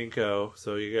do Jinko,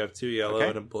 so you have 2 yellow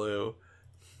and a blue.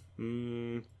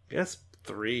 Guess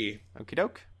 3. Okie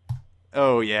doke.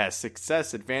 Oh yeah,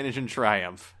 success, advantage, and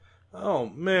triumph. Oh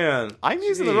man. I'm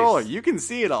using the roller. You can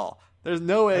see it all. There's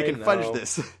no way I can fudge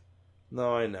this.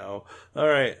 No, I know.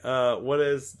 Alright, what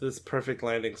does this perfect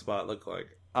landing spot look like?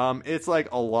 It's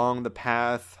like along the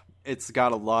path. It's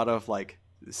got a lot of like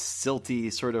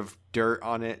silty sort of dirt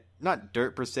on it. Not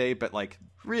dirt per se, but like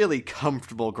really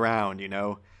comfortable ground,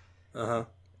 Uh-huh.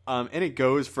 And it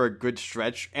goes for a good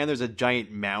stretch, and there's a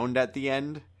giant mound at the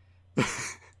end.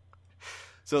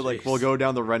 So, like, we'll go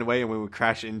down the runway, and when we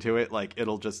crash into it, like,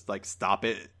 it'll just, like, stop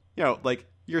it. Like,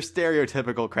 your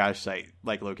stereotypical crash site,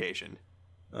 like, location.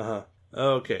 Uh-huh.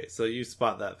 Okay, so you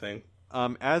spot that thing.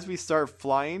 As we start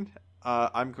flying,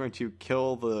 I'm going to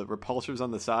kill the repulsors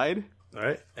on the side. All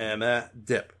right, and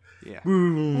dip. Yeah.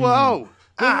 Boom. Whoa!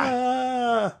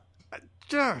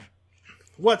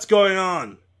 What's going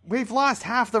on? We've lost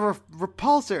half the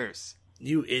repulsors.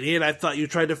 You idiot, I thought you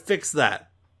tried to fix that.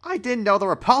 I didn't know the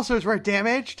repulsors were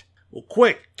damaged. Well,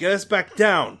 quick, get us back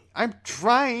down. I'm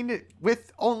trying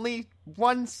with only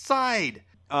one side.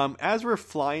 As we're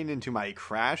flying into my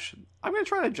crash, I'm going to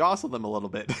try to jostle them a little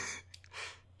bit.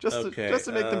 just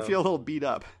to make them feel a little beat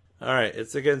up. All right,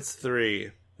 it's against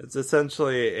 3. It's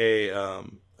essentially a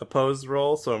opposed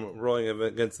roll, so I'm rolling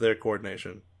against their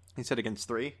coordination. You said against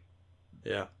 3?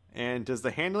 Yeah. And does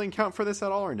the handling count for this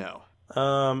at all, or no?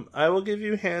 I will give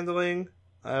you handling.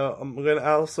 I'm going to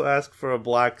also ask for a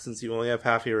black since you only have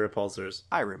half your repulsors.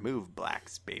 I remove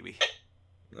blacks, baby.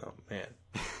 Oh,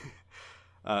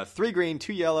 man. 3 green,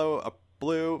 2 yellow, a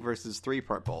blue versus 3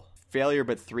 purple. Failure,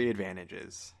 but 3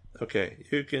 advantages. Okay,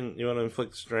 you want to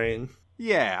inflict strain?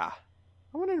 Yeah.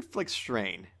 I want to inflict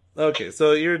strain. Okay,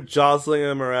 so you're jostling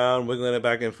him around, wiggling it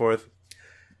back and forth.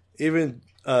 Even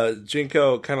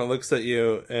Jinko kind of looks at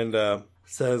you and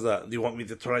says, do you want me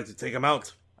to try to take him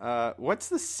out? What's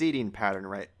the seating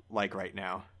pattern like right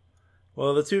now?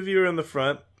 Well, the 2 of you are in the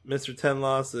front. Mr.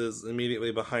 Tenloss is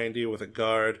immediately behind you with a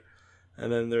guard.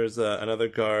 And then there's another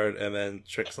guard, and then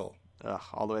Trixel. Ugh,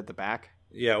 all the way at the back?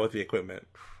 Yeah, with the equipment.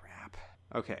 Crap.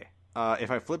 Okay.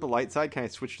 If I flip a light side, can I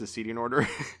switch to seating order?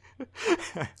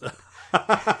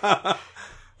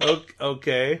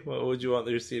 Okay. What would you want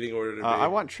your seating order to be? I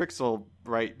want Trixel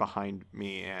right behind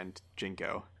me and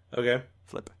Jinko. Okay.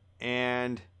 Flip.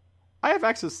 And I have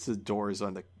access to doors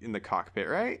in the cockpit,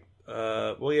 right?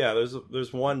 Well, yeah.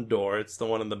 There's one door. It's the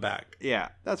one in the back. Yeah,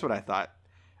 that's what I thought.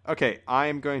 Okay,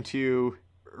 I'm going to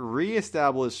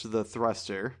reestablish the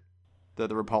thruster, the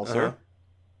repulsor. Uh-huh.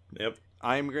 Yep.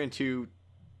 I'm going to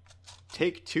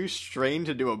take 2 strain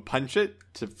to do a punch it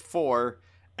to 4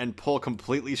 and pull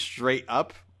completely straight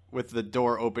up with the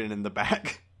door open in the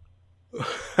back.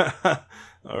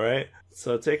 All right.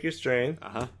 So take your strain.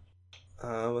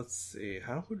 Uh-huh. Let's see.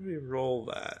 How would we roll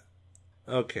that?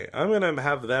 Okay, I'm going to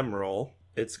have them roll.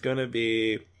 It's going to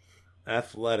be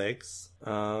athletics.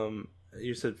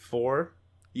 You said 4?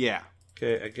 Yeah.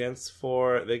 Okay, against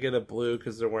 4, they get a blue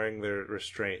because they're wearing their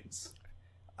restraints.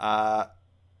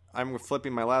 I'm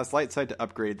flipping my last light side to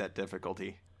upgrade that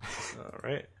difficulty. All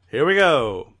right. Here we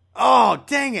go. Oh,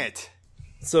 dang it!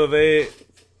 So a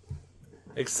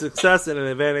success and an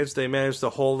advantage. They managed to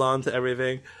hold on to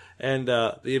everything. And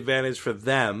the advantage for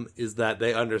them is that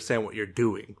they understand what you're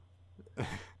doing.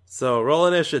 So roll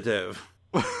initiative.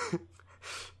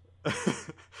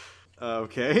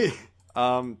 Okay.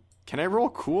 Can I roll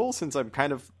cool since I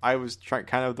was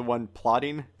kind of the one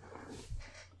plotting?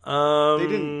 They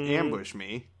didn't ambush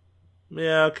me.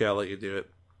 Yeah, okay, I'll let you do it.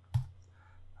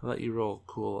 I'll let you roll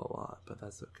cool a lot, but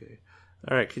that's okay.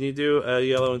 All right, can you do a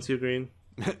yellow and 2 green?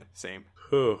 Same.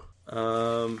 Whew.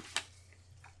 All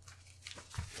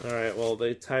right, well,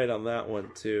 they tied on that one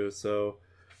too, so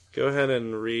go ahead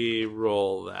and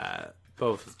re-roll that.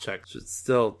 Both checks should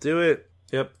still do it.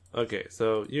 Yep. Okay,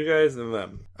 so you guys and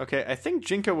them. Okay, I think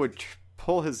Jinko would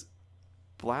pull his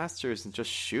blasters and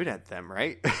just shoot at them,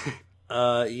 right?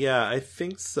 Yeah, I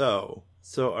think so.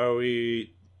 So are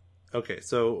we... Okay,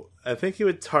 so I think he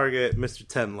would target Mr.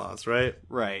 Tenloss, right?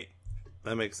 Right.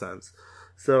 That makes sense.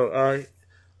 So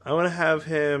I want to have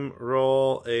him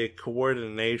roll a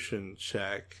coordination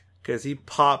check because he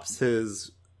pops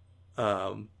his...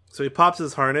 so he pops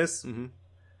his harness and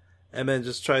then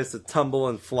just tries to tumble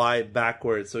and fly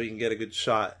backwards so he can get a good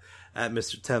shot at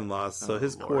Mr. Tenloss. So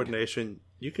his Lord. coordination,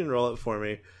 you can roll it for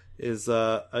me, is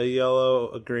a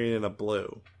yellow, a green, and a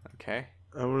blue. Okay.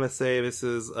 I'm going to say this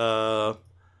is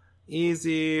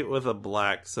easy with a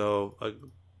black, so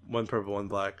 1 purple, 1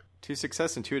 black. 2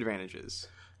 success and 2 advantages.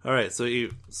 All right, so he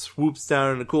swoops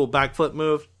down in a cool backflip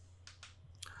move.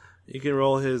 You can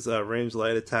roll his range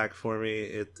light attack for me.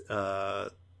 It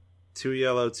 2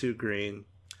 yellow, 2 green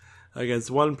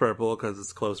against 1 purple because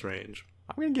it's close range.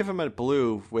 I'm going to give him a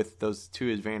blue with those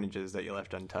 2 advantages that you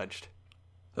left untouched.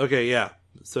 Okay, yeah.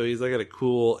 So he's like at a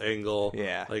cool angle.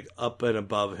 Yeah. Like up and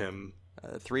above him.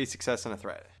 3 success and a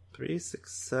threat. 3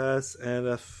 success and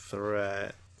a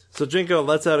threat. So Jinko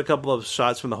lets out a couple of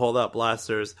shots from the holdout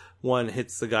blasters. One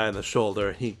hits the guy in the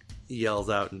shoulder. He yells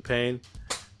out in pain.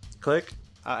 Click.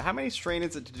 How many strain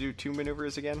is it to do 2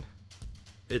 maneuvers again?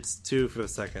 It's 2 for the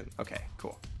second. Okay,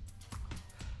 cool.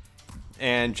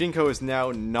 And Jinko is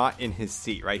now not in his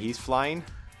seat, right? He's flying?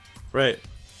 Right.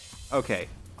 Okay.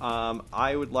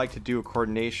 I would like to do a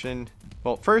coordination.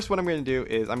 Well, first what I'm going to do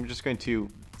is I'm just going to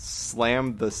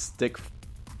slam the stick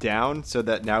down so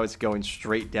that now it's going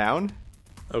straight down.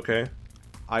 Okay.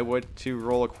 I would to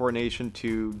roll a coordination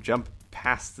to jump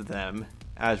past them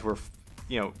as we're,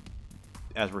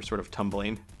 as we're sort of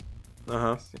tumbling.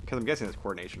 Uh-huh. Because I'm guessing that's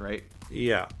coordination, right?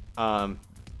 Yeah. And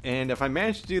if I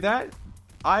manage to do that,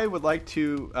 I would like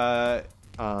to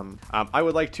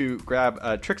grab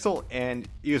Trixel and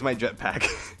use my jetpack.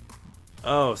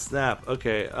 Oh, snap.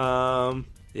 Okay.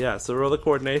 Yeah, so roll the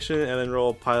coordination and then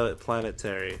roll pilot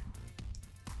planetary.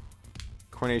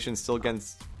 Coordination still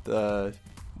against the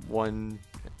one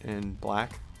in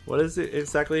black. What is it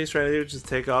exactly he's trying to do? Just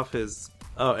take off his...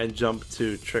 Oh, and jump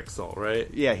to Trixel, right?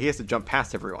 Yeah, he has to jump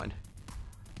past everyone.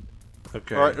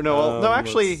 Okay. Or, no,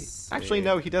 actually, let's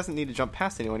no, he doesn't need to jump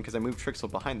past anyone because I moved Trixel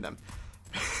behind them.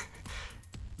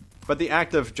 But the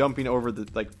act of jumping over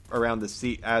around the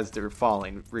seat as they're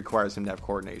falling requires him to have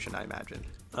coordination, I imagine.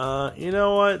 You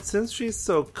know what? Since she's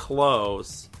so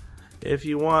close, if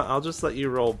you want, I'll just let you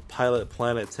roll Pilot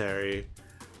Planetary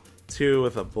 2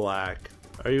 with a black.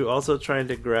 Are you also trying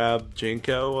to grab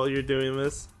Jinko while you're doing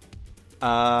this?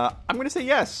 I'm going to say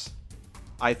yes.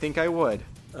 I think I would.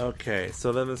 Okay,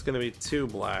 so then it's going to be 2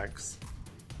 blacks.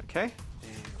 Okay.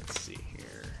 And let's see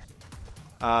here.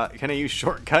 Can I use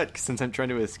shortcut since I'm trying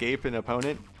to escape an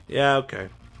opponent? Yeah, okay.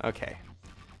 Okay.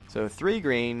 So 3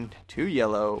 green, 2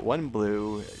 yellow, 1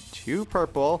 blue, 2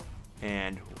 purple,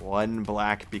 and 1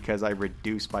 black because I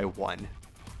reduced by 1.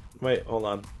 Wait, hold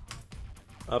on.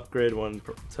 Upgrade 1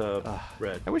 to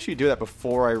red. I wish you'd do that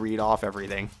before I read off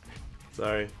everything.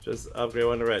 Sorry, just upgrade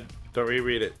 1 to red. Don't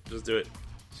reread it. Just do it.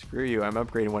 Screw you, I'm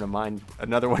upgrading one of mine.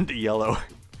 Another one to yellow.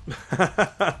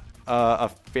 A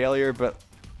failure, but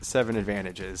 7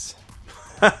 advantages.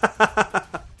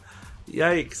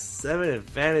 Yikes, 7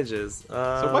 advantages.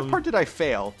 So what part did I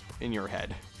fail in your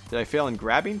head? Did I fail in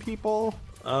grabbing people?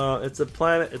 It's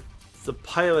a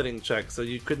piloting check, so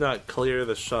you could not clear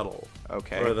the shuttle.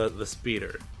 Okay. Or the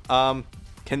speeder.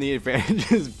 Can the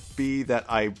advantages be that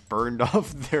I burned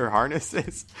off their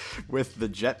harnesses with the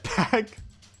jetpack?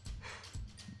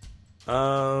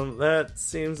 That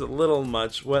seems a little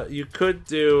much. What you could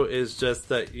do is just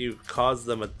that you cause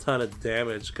them a ton of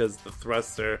damage because the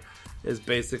thruster is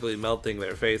basically melting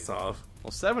their face off.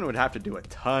 Well, 7 would have to do a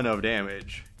ton of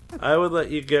damage. I would let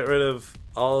you get rid of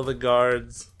all of the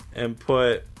guards and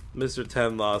put Mr.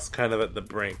 Tenloss kind of at the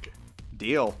brink.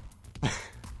 Deal.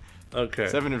 Okay.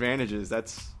 7 advantages.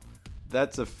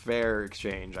 That's a fair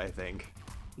exchange, I think.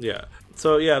 Yeah.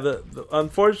 So yeah, the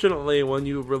unfortunately, when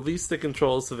you release the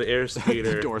controls to the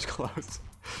airspeeder, The door's closed.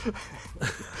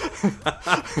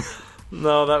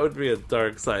 No, that would be a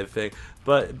dark side thing.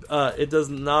 But it does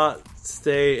not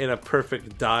stay in a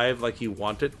perfect dive like you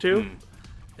want it to.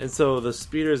 And so the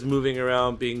speeder is moving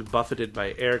around, being buffeted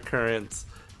by air currents,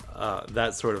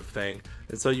 that sort of thing.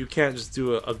 And so you can't just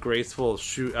do a graceful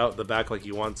shoot out the back like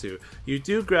you want to. You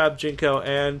do grab Jinko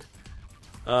and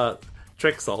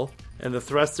Trixel, and the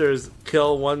thrusters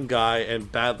kill one guy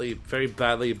and very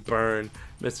badly burn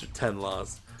Mr.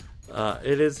 Tenloss.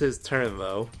 It is his turn,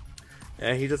 though.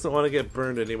 And he doesn't want to get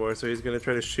burned anymore, so he's going to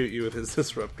try to shoot you with his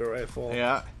disruptor rifle.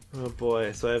 Yeah. Oh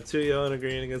boy, so I have 2 yellow and a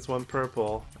green against 1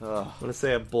 purple. Ugh. I'm going to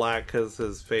say a black because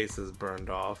his face is burned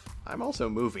off. I'm also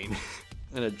moving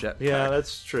in a jetpack. Yeah,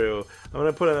 that's true. I'm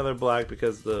going to put another black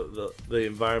because the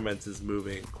environment is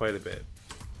moving quite a bit.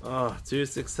 Oh, 2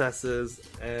 successes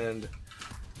and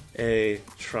a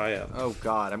triumph. Oh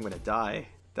god, I'm gonna die.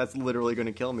 That's literally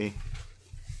gonna kill me.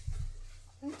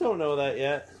 I don't know that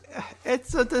yet.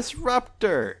 It's a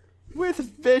disruptor with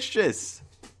vicious.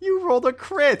 You rolled a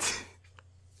crit.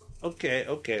 Okay.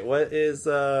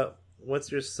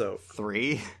 What's your soak?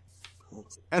 3.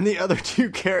 And the other 2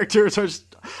 characters are.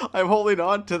 I'm holding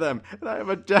on to them, and I have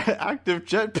a active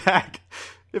jetpack.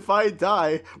 If I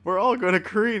die, we're all going to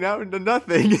careen out into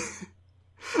nothing.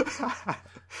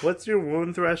 What's your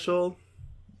wound threshold?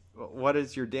 What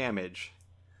is your damage?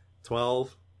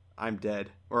 12. I'm dead.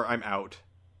 Or I'm out.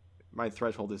 My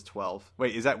threshold is 12.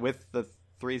 Wait, is that with the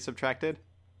 3 subtracted?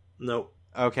 Nope.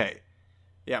 Okay.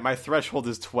 Yeah, my threshold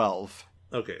is 12.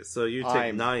 Okay, so you take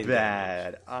I'm 9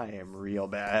 bad. damage. I am real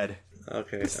bad.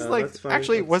 Okay. This is that's fine.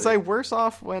 actually, Let's was see. I worse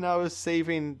off when I was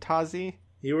saving Tazi?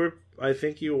 I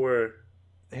think you were.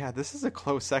 Yeah, this is a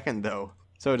close second, though.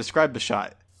 So describe the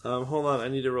shot. Hold on, I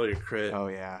need to roll your crit. Oh,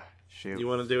 yeah. Shoot. You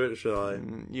want to do it, or should I?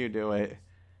 You do it.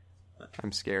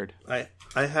 I'm scared. I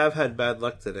have had bad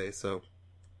luck today, so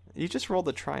You just rolled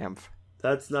a triumph.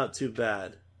 that's not too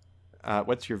bad.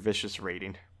 What's your vicious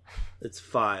rating? It's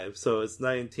 5, so it's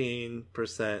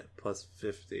 19% plus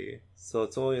 50. So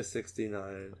it's only a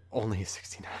 69. Only a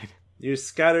 69. You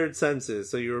scattered senses,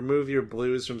 so you remove your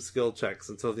blues from skill checks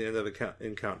until the end of the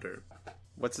encounter.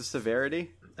 What's the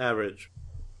severity? Average.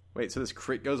 Wait, so this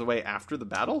crit goes away after the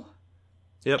battle?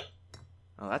 Yep.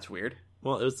 Oh, that's weird.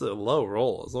 Well, it was a low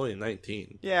roll. It's only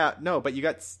 19. Yeah, no, but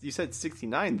you said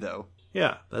 69, though.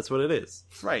 Yeah, that's what it is.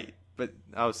 Right, but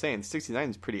I was saying 69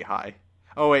 is pretty high.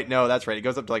 Oh, wait, no, that's right. It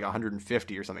goes up to like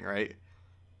 150 or something, right?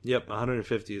 Yep,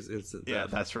 150 is instant Yeah,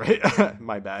 death. that's right.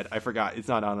 My bad. I forgot. It's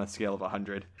not on a scale of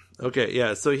 100. Okay,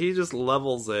 yeah, so he just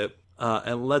levels it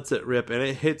and lets it rip, and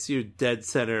it hits you dead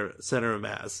center of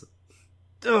mass.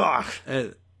 Ugh!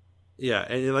 And Yeah,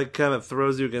 and it like kind of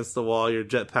throws you against the wall. Your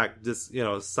jetpack just,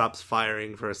 stops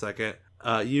firing for a second.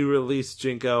 You release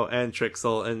Jinko and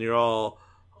Trixel, and you're all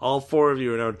four of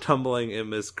you are now tumbling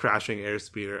in this crashing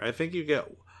airspeeder. I think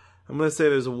I'm going to say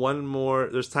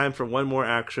there's time for one more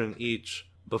action each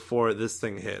before this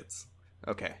thing hits.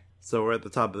 Okay. So we're at the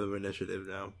top of the initiative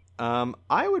now.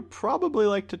 I would probably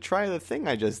like to try the thing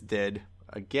I just did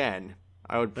again.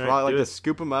 I would probably like to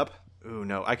scoop him up. Ooh,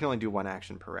 no, I can only do one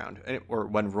action per round, or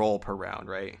one roll per round,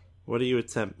 right? What do you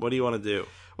want to do?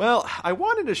 Well, I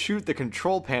wanted to shoot the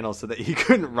control panel so that he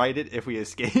couldn't write it if we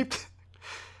escaped.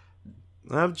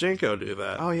 Have Jinko do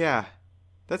that. Oh, yeah.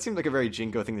 That seemed like a very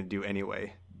Jinko thing to do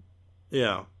anyway.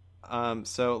 Yeah.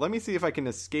 So let me see if I can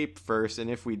escape first, and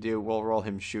if we do, we'll roll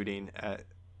him shooting at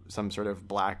some sort of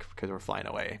black because we're flying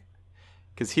away.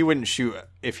 Because he wouldn't shoot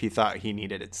if he thought he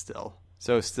needed it still.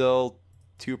 So still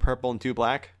 2 purple and 2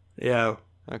 black? Yeah.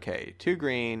 Okay, 2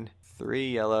 green,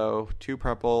 3 yellow, 2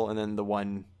 purple, and then the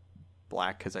 1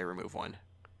 black because I remove 1.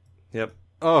 Yep.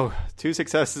 Oh, 2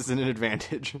 successes and an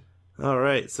advantage. All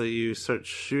right, so you start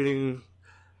shooting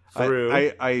through.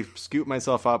 I scoop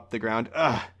myself up the ground.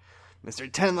 Ugh, Mr.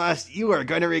 Tenlust, you are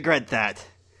going to regret that.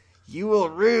 You will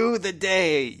rue the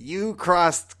day you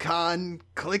crossed Khan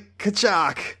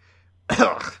Click-Kachak.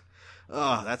 Ugh.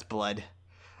 Oh, that's blood.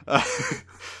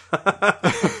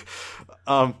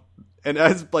 And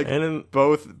as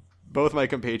both my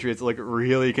compatriots look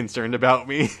really concerned about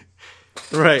me.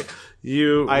 Right.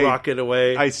 You rocket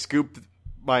away. I scoop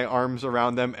my arms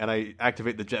around them and I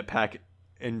activate the jetpack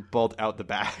and bolt out the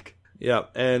back. Yeah,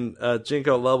 and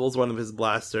Jinko levels one of his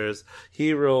blasters.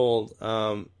 He rolled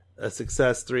a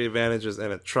success, 3 advantages,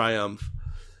 and a triumph.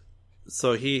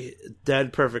 So he,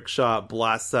 dead perfect shot,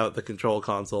 blasts out the control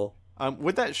console.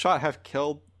 Would that shot have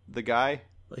killed the guy?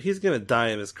 He's going to die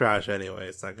in this crash anyway.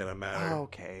 It's not going to matter.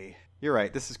 Okay. You're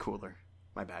right. This is cooler.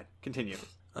 My bad. Continue.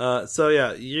 So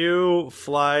yeah, you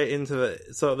fly into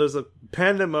so there's a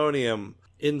pandemonium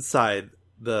inside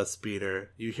the speeder.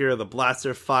 You hear the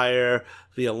blaster fire,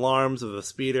 the alarms of the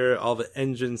speeder, all the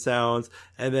engine sounds,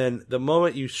 and then the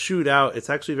moment you shoot out, it's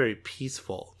actually very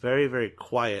peaceful, very, very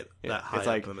quiet. Yeah, that high it's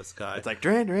like, up in the sky. It's like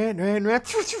dran.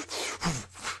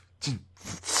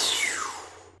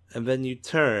 And then you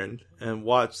turn and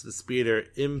watch the speeder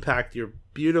impact your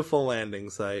beautiful landing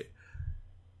site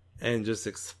and just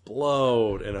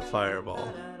explode in a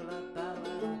fireball.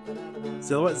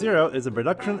 Silhouette Zero is a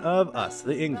production of us,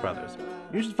 the Ing Brothers.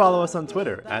 You should follow us on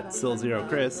Twitter at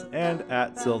SilZeroChris and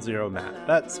at SilZeroMatt.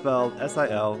 That's spelled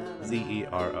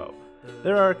SILZERO.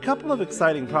 There are a couple of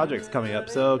exciting projects coming up,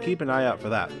 so keep an eye out for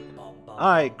that.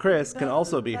 I, Chris, can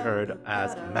also be heard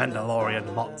as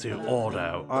Mandalorian Motsu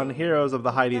Ordo on Heroes of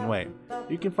the Hiding Way.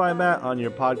 You can find that on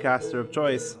your podcaster of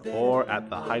choice or at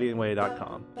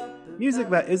thehidingway.com. Music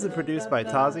that isn't produced by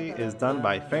Tazi is done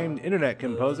by famed internet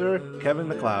composer Kevin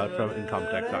MacLeod from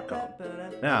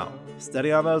Incompetech.com. Now,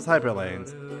 steady on those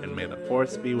hyperlanes, and may the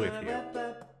Force be with you.